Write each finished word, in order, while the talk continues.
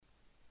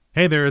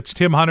Hey there, it's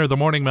Tim Hunter, the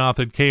Morning Mouth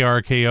at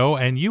KRKO,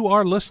 and you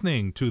are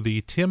listening to the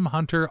Tim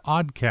Hunter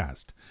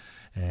Oddcast.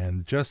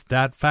 And just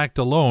that fact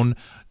alone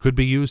could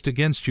be used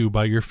against you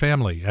by your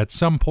family at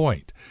some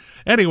point.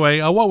 Anyway,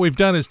 what we've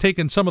done is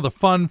taken some of the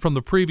fun from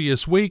the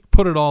previous week,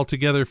 put it all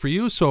together for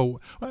you, so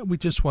we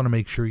just want to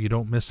make sure you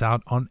don't miss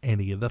out on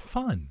any of the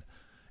fun.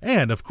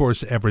 And, of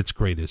course, Everett's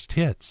Greatest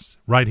Hits,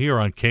 right here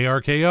on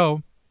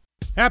KRKO.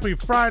 Happy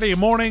Friday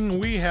morning.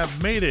 We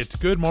have made it.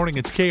 Good morning.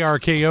 It's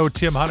KRKO.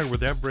 Tim Hunter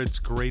with Everett's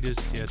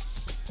Greatest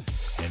Hits.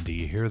 And do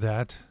you hear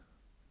that?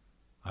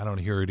 I don't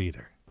hear it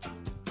either.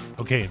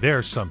 Okay,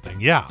 there's something.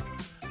 Yeah.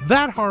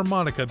 That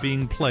harmonica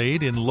being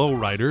played in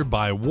Lowrider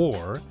by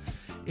War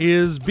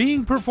is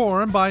being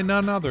performed by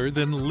none other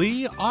than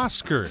Lee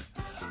Oskar.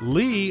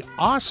 Lee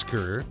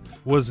Oskar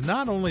was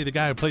not only the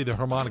guy who played the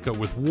harmonica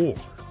with War,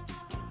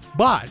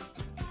 but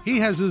he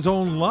has his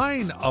own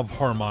line of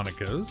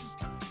harmonicas.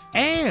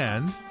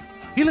 And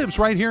he lives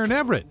right here in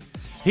Everett.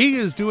 He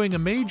is doing a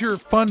major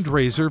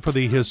fundraiser for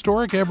the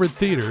historic Everett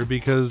Theater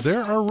because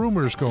there are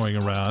rumors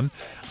going around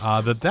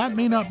that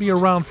may not be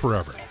around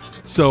forever.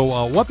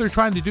 So what they're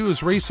trying to do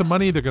is raise some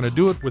money. They're going to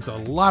do it with a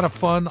lot of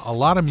fun, a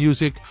lot of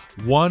music,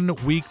 1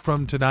 week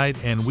from tonight,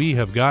 and we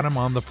have got him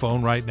on the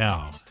phone right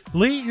now.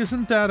 Lee,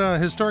 isn't that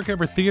historic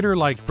Everett Theater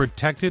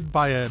protected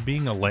by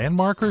being a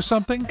landmark or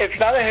something?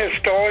 It's not a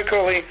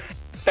historically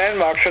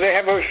landmark, so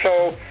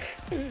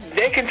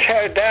they can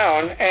tear it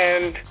down,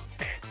 and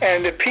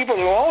the people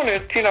who own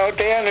it,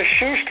 they're on a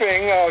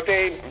shoestring, or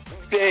they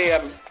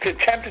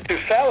attempted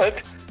to sell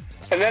it,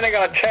 and then they're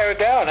going to tear it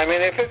down. I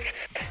mean, if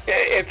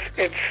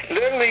it's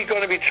literally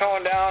going to be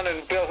torn down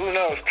and built,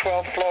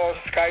 12 floors,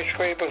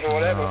 skyscrapers or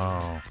whatever.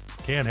 No,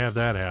 can't have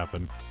that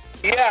happen.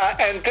 Yeah,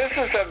 and this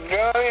is a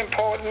very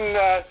important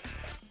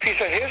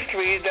piece of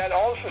history that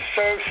also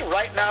serves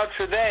right now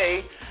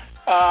today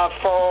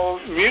for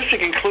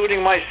music,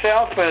 including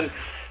myself. And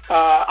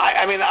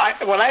when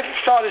I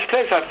saw this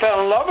place, I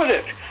fell in love with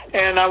it,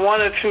 and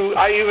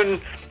I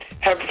even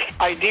have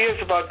ideas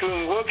about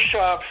doing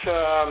workshops,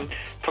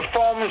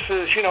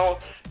 performances,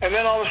 and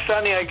then all of a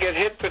sudden I get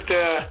hit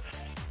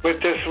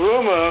with this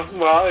rumor.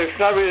 Well, it's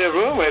not really a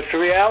rumor; it's a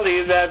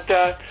reality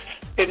that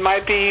it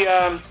might be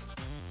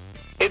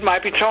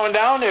torn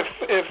down if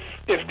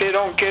they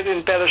don't get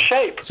in better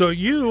shape. So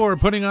you are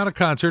putting on a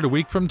concert a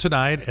week from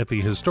tonight at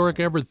the historic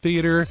Everett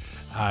Theater.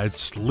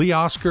 It's Lee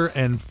Oskar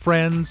and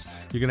friends.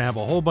 You're going to have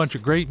a whole bunch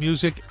of great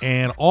music,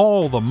 and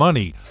all the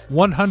money,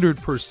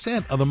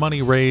 100% of the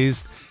money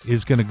raised,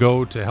 is going to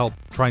go to help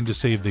trying to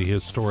save the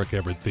historic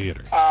Everett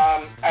Theater.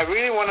 I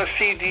really want to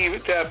see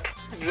this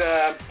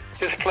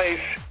place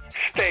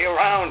stay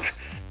around,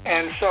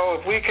 and so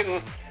if we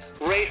can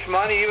raise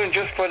money even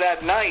just for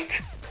that night,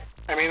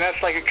 I mean,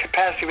 that's like a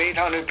capacity of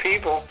 800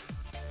 people.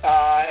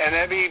 And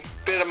every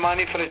bit of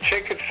money for the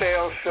ticket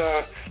sales,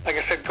 like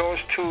I said, goes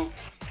to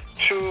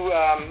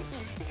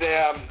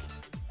their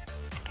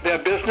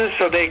business,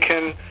 so they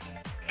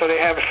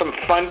have some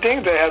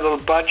funding, they have little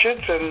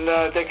budgets, and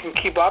they can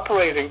keep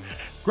operating.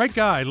 Great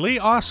guy. Lee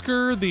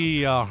Oskar,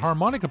 the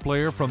harmonica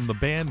player from the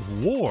band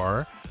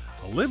War,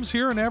 lives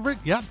here in Everett.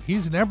 Yep,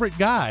 he's an Everett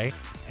guy,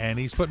 and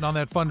he's putting on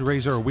that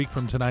fundraiser a week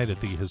from tonight at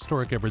the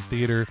historic Everett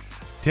Theater.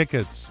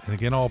 Tickets, and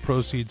again, all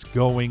proceeds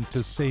going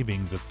to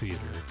saving the theater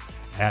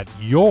at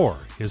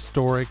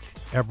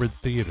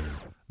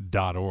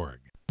yourhistoriceveretttheater.org.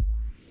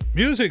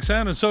 Music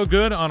sounding so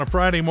good on a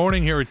Friday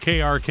morning here at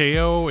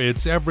KRKO.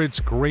 It's Everett's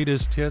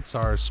Greatest Hits,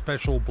 our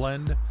special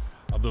blend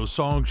of those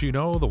songs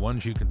the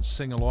ones you can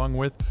sing along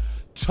with.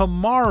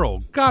 Tomorrow,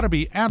 gotta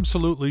be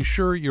absolutely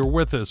sure you're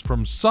with us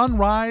from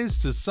sunrise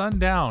to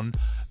sundown.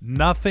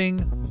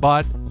 Nothing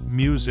but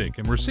music.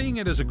 And we're seeing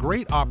it as a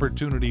great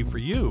opportunity for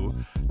you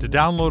to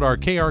download our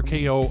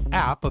KRKO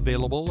app,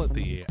 available at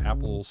the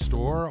Apple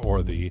Store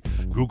or the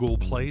Google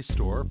Play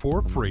Store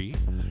for free.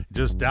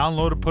 Just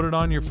download it, put it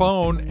on your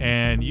phone,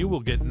 and you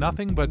will get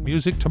nothing but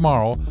music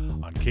tomorrow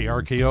on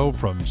KRKO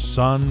from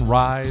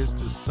sunrise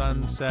to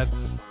sunset.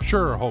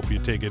 Sure hope you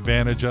take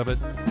advantage of it.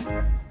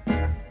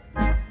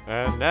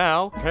 And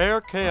now,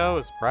 KRKO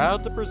is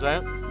proud to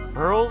present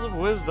Pearls of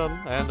Wisdom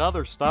and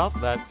other stuff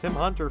that Tim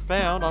Hunter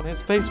found on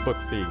his Facebook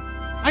feed.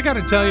 I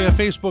gotta tell you,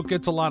 Facebook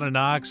gets a lot of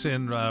knocks,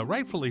 and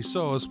rightfully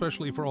so,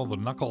 especially for all the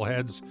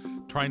knuckleheads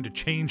trying to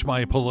change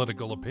my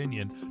political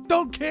opinion.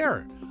 Don't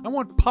care. I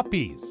want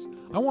puppies.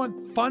 I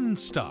want fun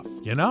stuff,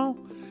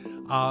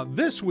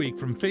 This week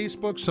from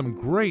Facebook, some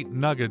great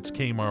nuggets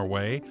came our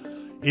way.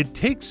 It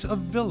takes a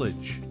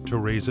village to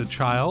raise a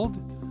child.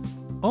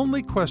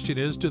 Only question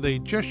is, do they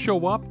just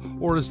show up,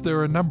 or is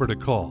there a number to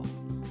call?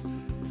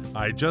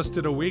 I just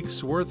did a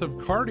week's worth of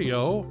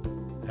cardio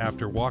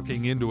after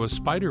walking into a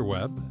spider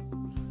web.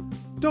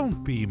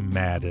 Don't be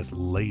mad at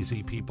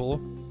lazy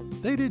people.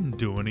 They didn't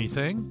do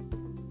anything.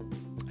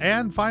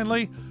 And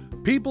finally,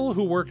 people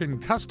who work in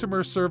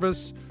customer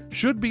service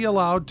should be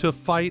allowed to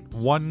fight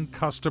one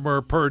customer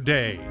per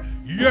day.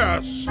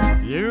 Yes!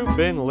 You've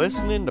been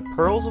listening to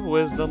Pearls of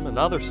Wisdom and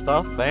other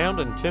stuff found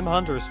in Tim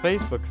Hunter's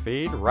Facebook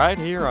feed right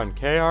here on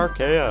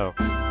KRKO.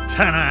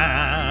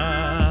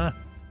 Ta-da!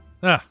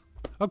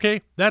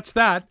 Okay, that's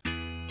that.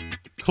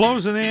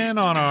 Closing in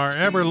on our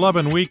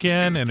ever-loving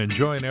weekend and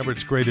enjoying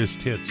Everett's greatest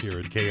hits here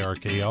at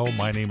KRKO.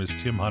 My name is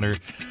Tim Hunter.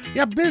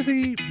 Yeah,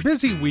 busy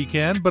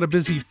weekend, but a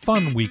busy,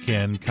 fun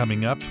weekend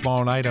coming up.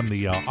 Tomorrow night, I'm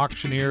the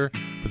auctioneer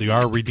for the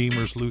Our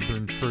Redeemers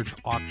Lutheran Church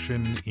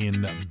auction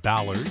in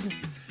Ballard.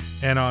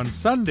 And on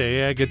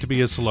Sunday, I get to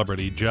be a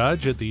celebrity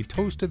judge at the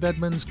Toast of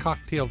Edmonds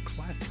Cocktail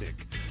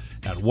Classic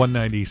at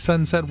 190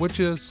 Sunset, which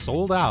is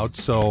sold out.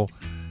 So,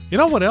 you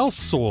know what else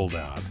sold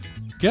out?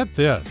 Get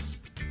this.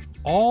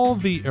 All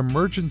the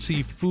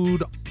emergency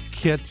food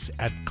kits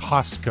at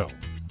Costco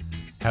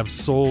have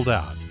sold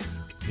out.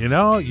 You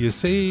know, you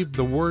say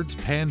the words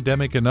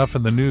pandemic enough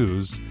in the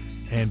news,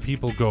 and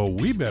people go,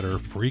 we better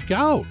freak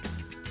out.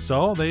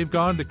 So they've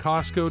gone to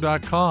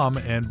Costco.com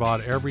and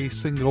bought every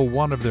single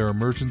one of their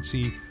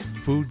emergency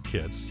food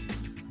kits.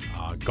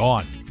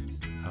 Gone.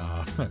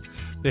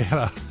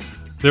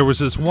 There was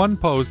this one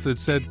post that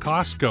said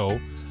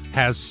Costco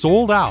has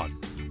sold out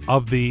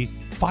of the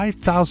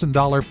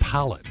 $5,000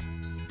 pallet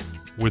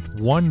with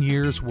 1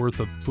 year's worth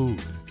of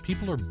food.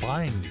 People are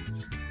buying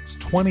these. It's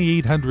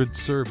 2,800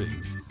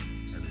 servings,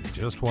 and they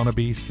just want to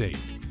be safe.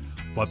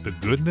 But the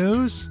good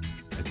news,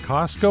 at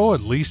Costco,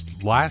 at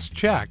least last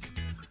check,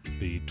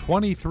 the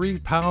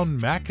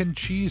 23-pound mac and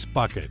cheese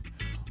bucket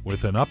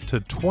with an up to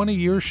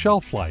 20-year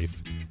shelf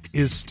life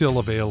is still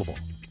available.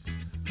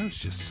 There's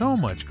just so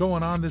much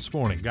going on this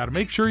morning. Got to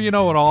make sure you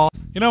know it all.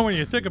 You know, when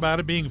you think about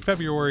it being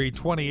February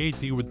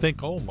 28th, you would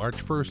think, oh, March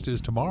 1st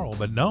is tomorrow,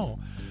 but no.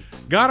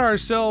 Got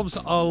ourselves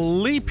a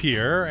leap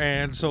year,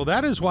 and so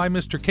that is why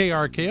Mr.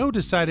 KRKO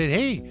decided,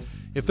 hey,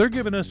 if they're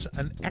giving us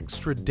an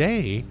extra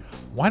day,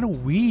 why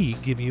don't we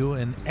give you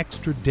an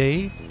extra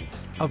day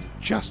of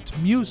just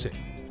music?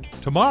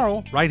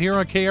 Tomorrow, right here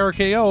on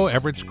KRKO,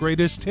 Everett's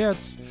Greatest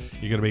Hits,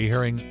 you're going to be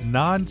hearing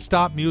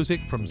non-stop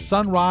music from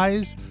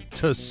sunrise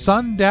to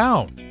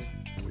sundown.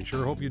 We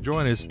sure hope you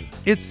join us.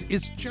 It's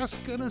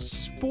just going to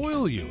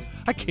spoil you.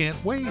 I can't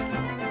wait.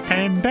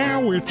 And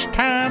now it's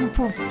time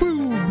for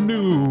food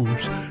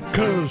news,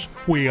 because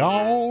we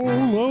all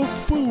love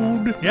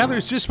food. Yeah,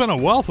 there's just been a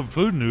wealth of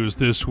food news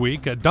this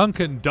week.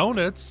 Dunkin'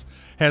 Donuts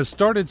has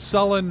started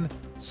selling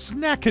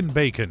snackin'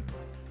 bacon.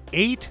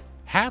 8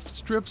 half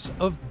strips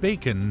of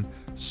bacon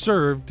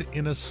served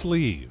in a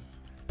sleeve,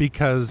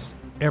 because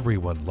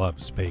everyone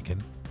loves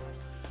bacon.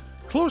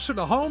 Closer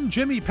to home,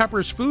 Jimmy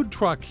Pepper's food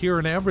truck here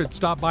in Everett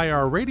stopped by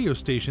our radio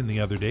station the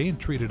other day and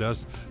treated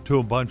us to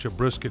a bunch of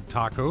brisket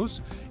tacos.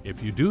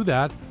 If you do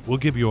that, we'll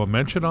give you a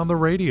mention on the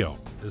radio.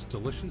 As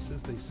delicious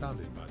as they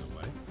sounded, by the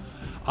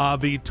way.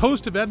 The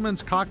Toast of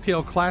Edmonds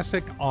Cocktail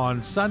Classic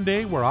on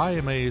Sunday, where I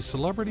am a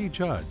celebrity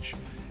judge,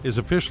 is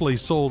officially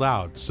sold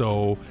out,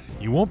 so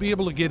you won't be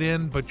able to get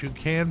in, but you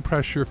can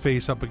press your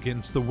face up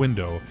against the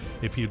window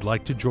if you'd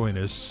like to join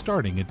us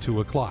starting at 2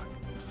 o'clock.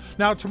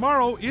 Now,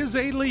 tomorrow is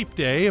a leap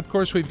day. Of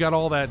course, we've got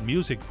all that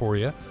music for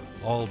you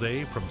all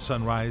day from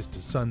sunrise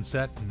to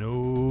sunset.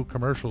 No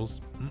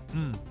commercials.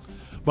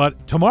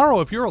 But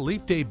tomorrow, if you're a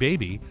leap day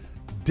baby,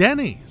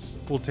 Denny's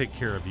will take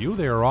care of you.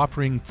 They are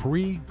offering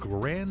free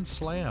Grand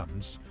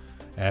Slams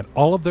at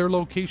all of their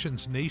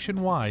locations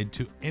nationwide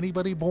to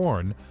anybody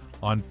born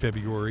on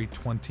February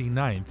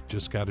 29th.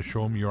 Just got to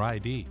show them your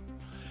ID.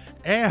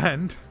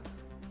 And,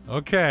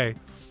 okay,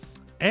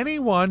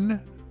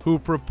 anyone who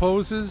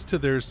proposes to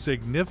their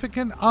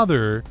significant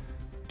other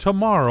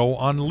tomorrow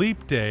on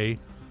Leap Day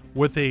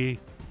with a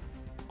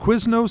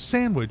Quiznos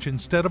sandwich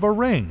instead of a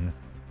ring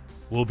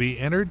will be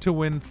entered to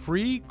win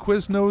free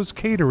Quiznos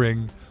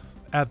catering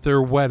at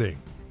their wedding.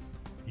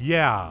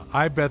 Yeah,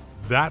 I bet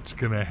that's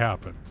going to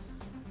happen.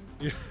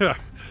 Yeah,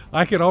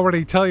 I can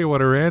already tell you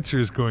what her answer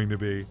is going to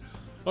be.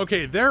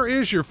 Okay, there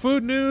is your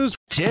food news.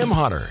 Tim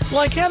Hunter,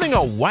 like having a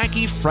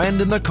wacky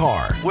friend in the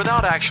car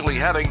without actually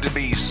having to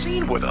be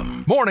seen with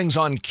him. Mornings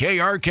on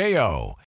KRKO.